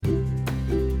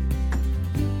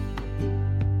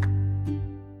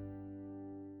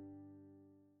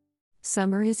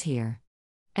Summer is here.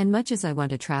 And much as I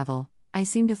want to travel, I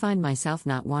seem to find myself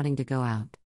not wanting to go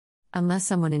out. Unless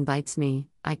someone invites me,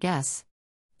 I guess.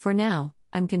 For now,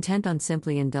 I'm content on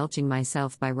simply indulging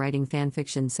myself by writing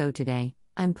fanfiction, so today,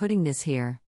 I'm putting this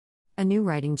here. A new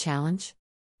writing challenge?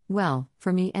 Well,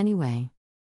 for me anyway.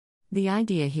 The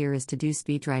idea here is to do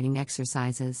speedwriting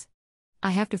exercises.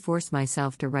 I have to force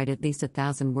myself to write at least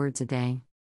 1,000 words a day.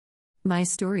 My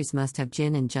stories must have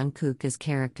Jin and Jungkook as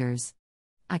characters.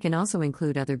 I can also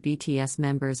include other BTS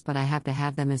members, but I have to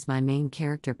have them as my main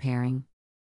character pairing.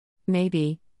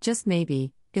 Maybe, just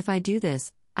maybe, if I do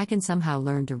this, I can somehow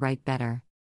learn to write better.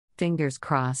 Fingers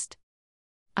crossed.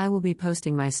 I will be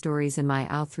posting my stories in my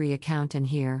AO3 account and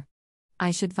here.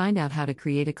 I should find out how to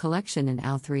create a collection in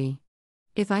AO3.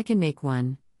 If I can make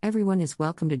one, everyone is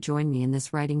welcome to join me in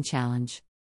this writing challenge.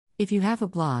 If you have a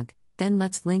blog, then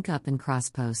let's link up and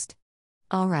cross-post.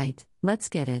 Alright, let's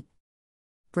get it.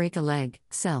 Break a leg,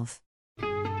 self.